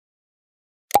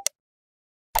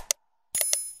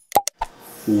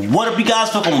What up, you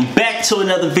guys? Welcome back to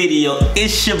another video.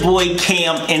 It's your boy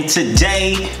Cam, and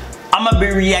today I'm gonna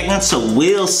be reacting to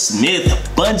Will Smith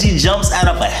bungee jumps out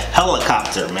of a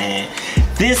helicopter, man.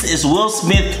 This is Will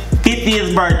Smith's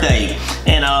 50th birthday,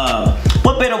 and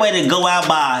what better way to go out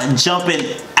by jumping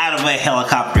out of a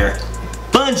helicopter?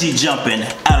 Bungee jumping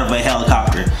out of a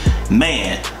helicopter.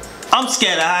 Man, I'm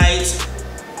scared of heights.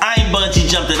 I ain't bungee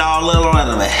jumped at all, let alone out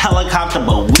of a helicopter,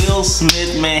 but Will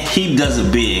Smith, man, he does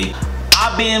it big.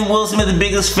 I've been Will Smith's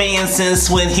biggest fan since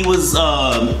when he was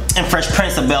in Fresh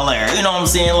Prince of Bel-Air. You know what I'm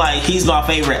saying? Like, he's my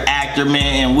favorite actor,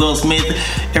 man. And Will Smith,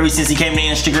 ever since he came to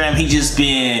Instagram, he just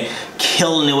been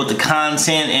killing it with the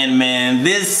content. And man,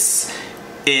 this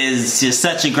is just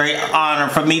such a great honor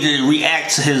for me to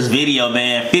react to his video,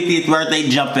 man. 50th birthday,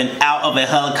 jumping out of a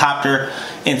helicopter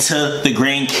into the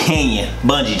Grand Canyon,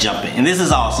 bungee jumping, and this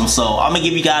is awesome. So I'm gonna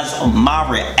give you guys my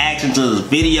reaction to this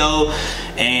video,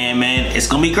 and man, it's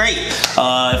gonna be great.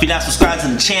 If you're not subscribed to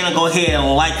the channel, go ahead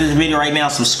and like this video right now.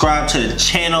 Subscribe to the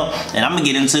channel, and I'm gonna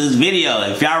get into this video.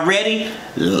 If y'all ready,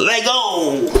 let's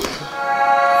go.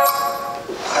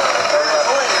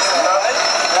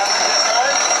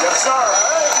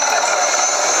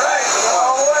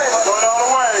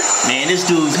 Man, this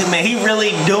dude, man, he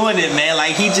really doing it, man.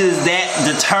 Like, he just that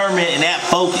determined and that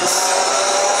focused.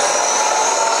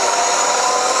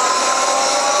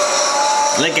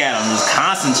 Look at him, just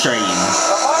concentrating.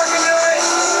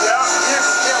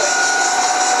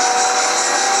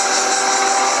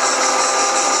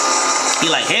 He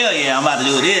like, hell yeah, I'm about to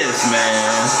do this,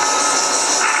 man.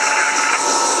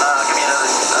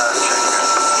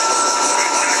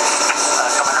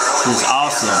 This is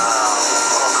awesome.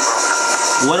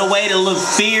 What a way to look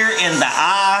fear in the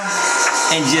eye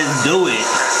and just do it.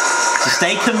 Just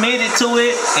stay committed to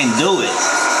it and do it.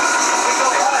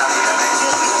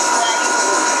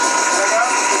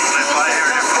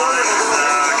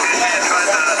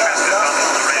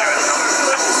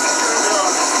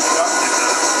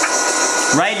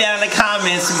 Write down in the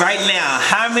comments right now,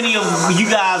 how many of you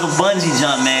guys will bungee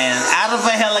jump, man? Out of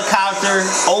a helicopter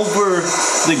over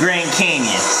the Grand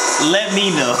Canyon. Let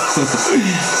me know.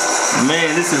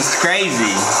 Man, this is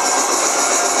crazy.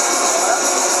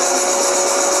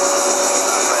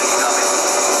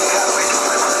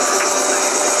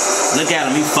 Look at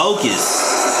him, he focused.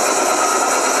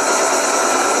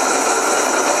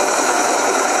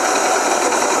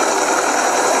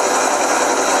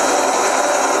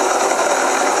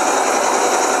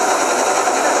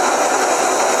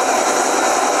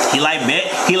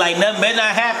 He like nothing better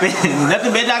not happen.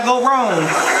 Nothing better not go wrong.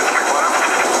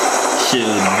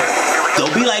 Shoot.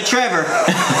 Don't be like Trevor.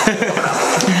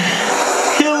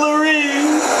 Hillary,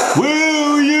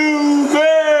 will you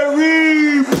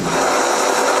marry?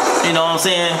 You know what I'm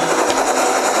saying?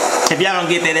 If y'all don't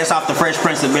get that, that's off the Fresh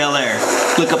Prince of Bel-Air.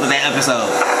 Look up at that episode.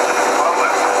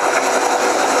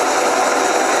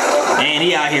 Man,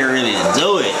 he out here ready to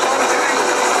do it.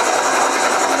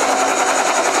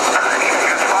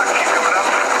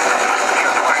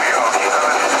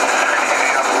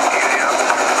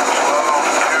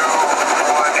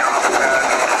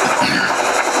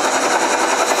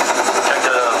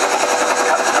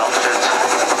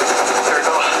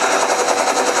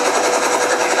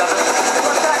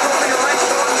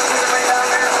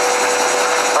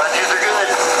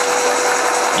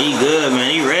 He good,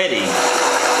 man. He ready.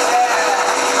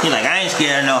 He like, I ain't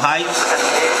scared of no heights.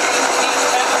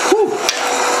 Whew.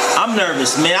 I'm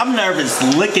nervous, man. I'm nervous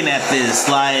looking at this.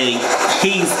 Like,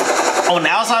 he's on the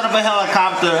outside of a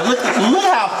helicopter. Look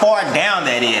how far down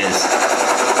that is.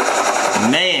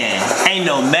 Man, ain't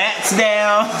no mats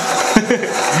down.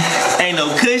 Ain't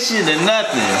no cushion or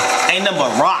nothing. Ain't nothing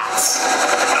but rocks.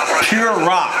 Pure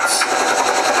rocks.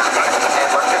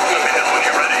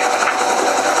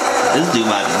 This dude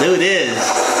about to do this.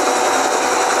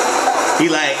 He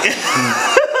like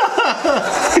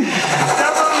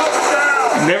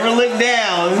never look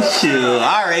down. Shoot,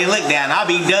 I already looked down. I'll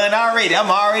be done already. I'm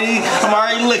already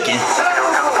looking.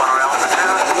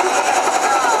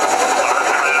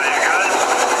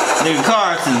 Nigga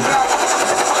Carson.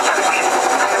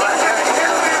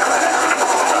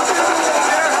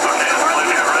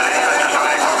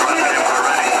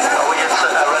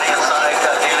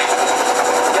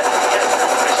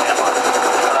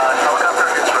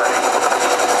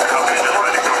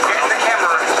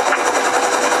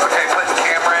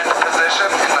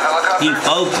 He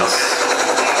focused.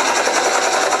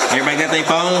 Everybody got their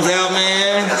phones out,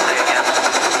 man.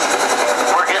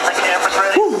 We're getting the cameras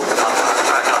ready.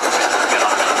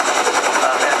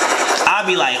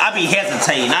 I be be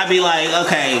hesitating. I'd be like,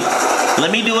 okay, let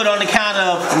me do it on the count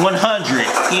of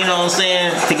 100. You know what I'm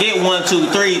saying? To get 1, 2,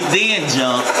 3, then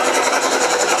jump.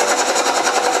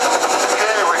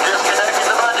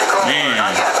 Man.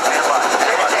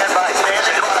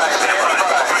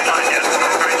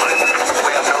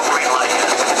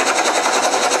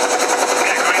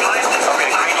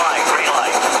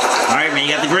 All right, man.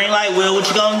 You got the green light, Will. What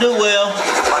you gonna do, Will?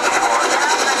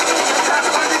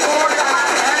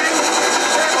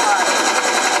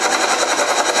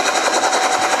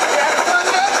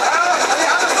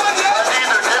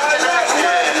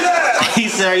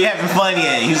 Are you having fun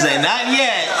yet? He said, not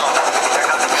yet.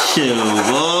 Shoot,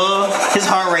 boy. His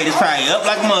heart rate is probably up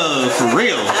like a mug, for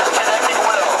real.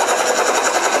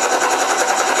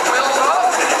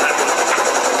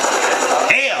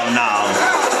 Hell no.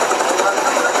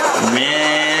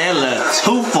 Man, that look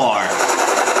too far.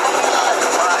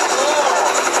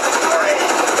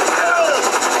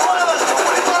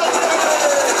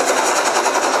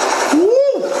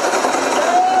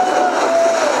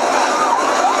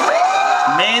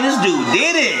 Dude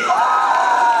did it.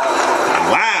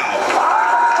 Wow.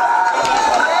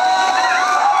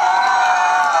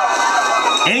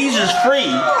 And he's just free.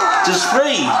 Just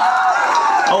free.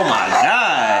 Oh my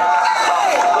God.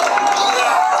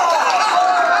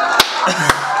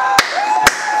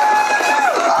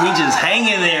 He just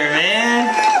hanging there,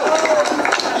 man.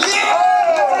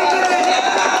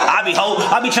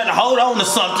 I be trying to hold on to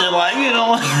something, like, you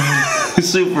know.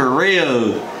 Super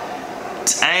real.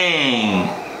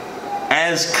 Dang.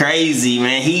 That's crazy,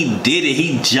 man. He did it.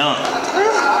 He jumped.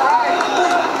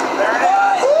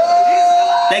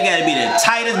 That gotta be the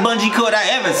tightest bungee cord I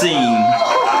ever seen.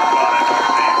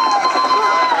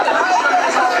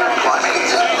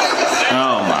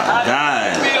 Oh my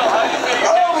God.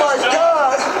 Oh my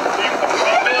God.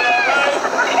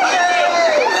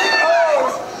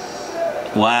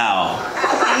 Wow.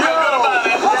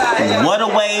 What a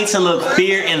way to look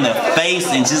fear in the face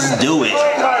and just do it.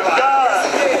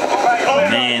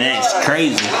 Man, that's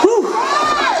crazy. Whew.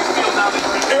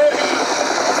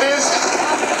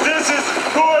 This is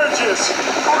gorgeous.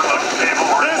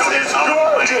 This is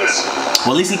gorgeous.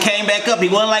 Well, at least he came back up. He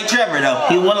wasn't like Trevor, though.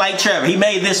 He wasn't like Trevor. He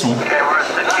made this one.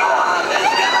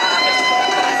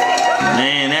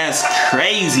 Man, that's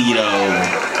crazy, though.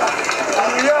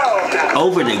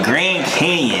 Over the Grand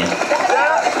Canyon.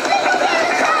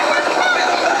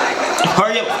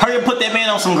 Hurry up, put that man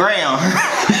on some ground.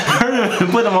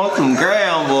 Put him on some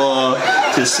ground, boy.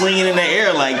 Just swinging in the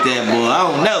air like that, boy. I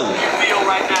don't know.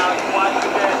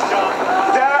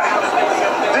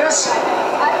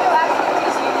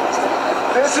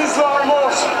 This is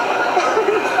almost.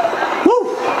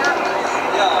 Woo.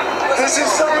 This is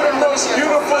some of the most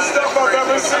beautiful stuff I've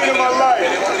ever seen in my life.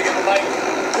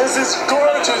 This is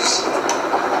gorgeous.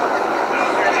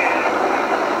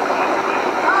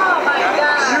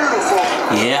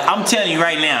 Yeah, I'm telling you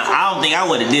right now, I don't think I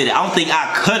would have did it. I don't think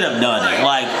I could have done it.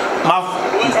 Like,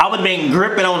 I would have been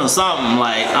gripping on to something.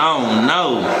 Like, I don't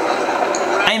know.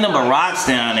 Ain't no but rocks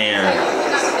down there.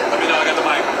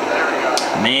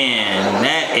 Man,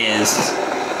 that is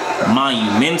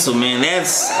monumental, man.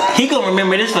 He gonna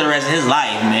remember this for the rest of his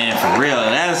life, man. For real,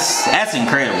 that's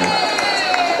incredible.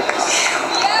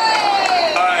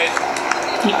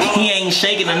 He ain't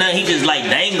shaking or nothing. He just like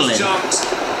dangling.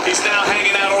 He's now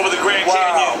hanging out over the Grand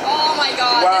Canyon. Oh my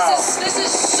God, this is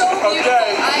so beautiful.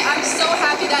 Okay. I'm so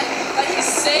happy that he's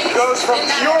safe. It goes from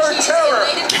pure terror,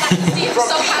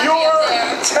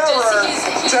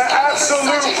 to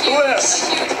absolute bliss.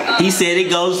 He said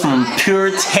it goes from pure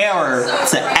terror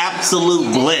to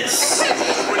absolute bliss.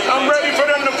 I'm ready for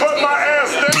them to put my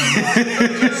ass down.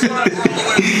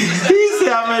 He said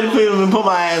I'm ready for them to put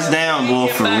my ass down, boy,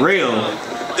 for real.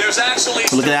 There's actually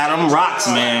look at them rocks,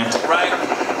 man. Right?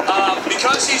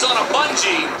 Because he's on a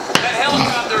bungee, that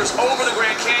helicopter is over the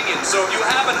Grand Canyon. So if you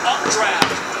have an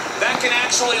updraft, that can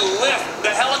actually lift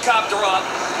the helicopter up,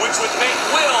 which would make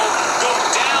Will go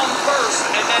down first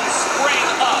and then spring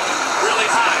up really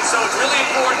high. So it's really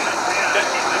important that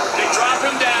they drop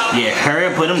him down. Yeah, hurry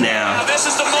up, put him down. Now this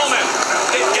is the moment.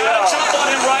 They've got to jump on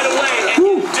him right away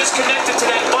and disconnect it to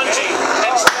that bungee.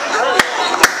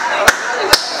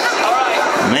 All right.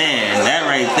 Man, that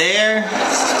right there.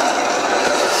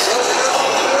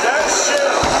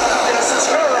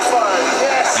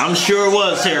 I'm sure it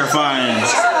was terrifying.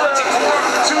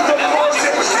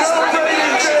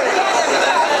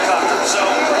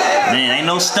 Man, ain't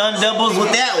no stunt doubles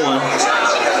with that one.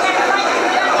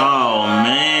 Oh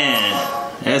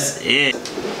man, that's it.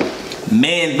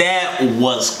 Man, that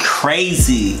was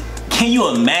crazy. Can you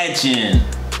imagine,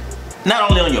 not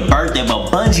only on your birthday,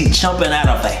 but bungee jumping out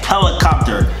of a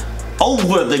helicopter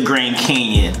over the Grand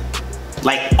Canyon.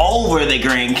 Like over the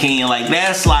Grand Canyon. Like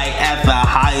that's like at the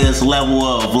highest level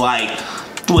of like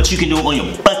what you can do on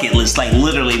your bucket list. Like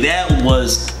literally, that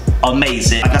was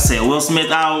amazing. Like I said, Will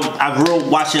Smith, I grew up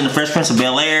watching The Fresh Prince of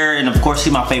Bel-Air, and of course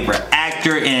he's my favorite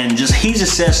actor, and he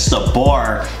just sets the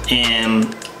bar,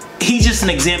 and he's just an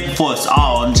example for us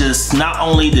all. And just not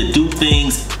only to do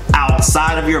things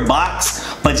outside of your box,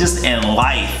 but just in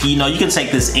life. You know, you can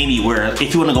take this anywhere.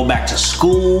 If you want to go back to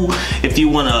school, if you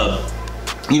want to,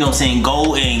 you know what I'm saying,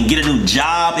 go and get a new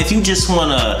job, if you just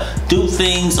want to do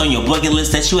things on your bucket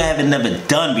list that you haven't never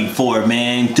done before,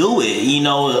 man, do it. You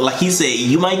know, like he said,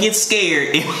 you might get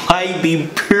scared. It might be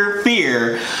pure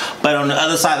fear, but on the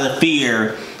other side of the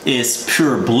fear is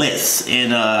pure bliss.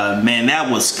 And man,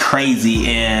 that was crazy.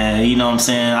 And you know what I'm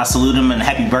saying, I salute him and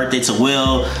happy birthday to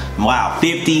Will. Wow,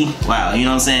 50. Wow, you know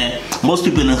what I'm saying, most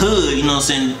people in the hood, you know what I'm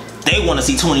saying, they want to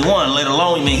see 21, let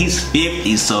alone, man, he's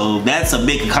 50. So that's a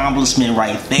big accomplishment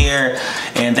right there.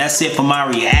 And that's it for my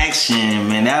reaction,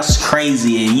 man. That's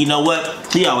crazy. And you know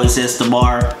what, he always sets the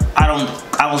bar. I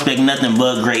don't expect nothing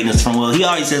but greatness from Will. He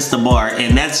always sets the bar,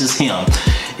 and that's just him.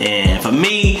 And for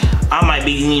me, I might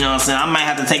be, you know what I'm saying, I might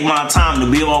have to take my time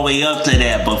to build my way up to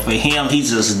that, but for him, he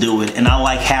just do it. And I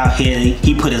like how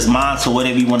he put his mind to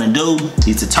whatever he want to do.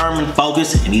 He's determined,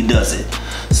 focused, and he does it.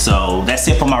 So that's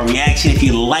it for my reaction. If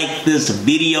you like this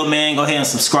video, man, go ahead and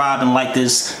subscribe and like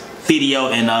this video,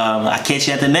 and I'll catch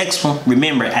you at the next one.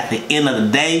 Remember, at the end of the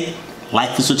day,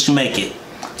 life is what you make it.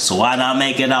 So why not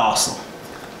make it awesome?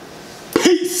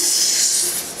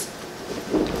 Peace.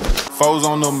 Foes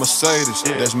on the Mercedes,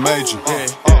 that's major.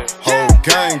 Whole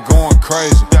gang going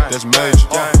crazy, that's major.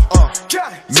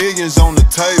 Millions on the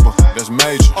table, that's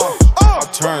major. I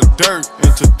turn dirt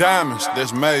into diamonds,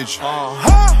 that's major.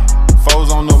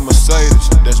 Foes on the Mercedes,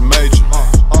 that's major.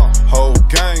 Whole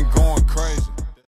gang going crazy.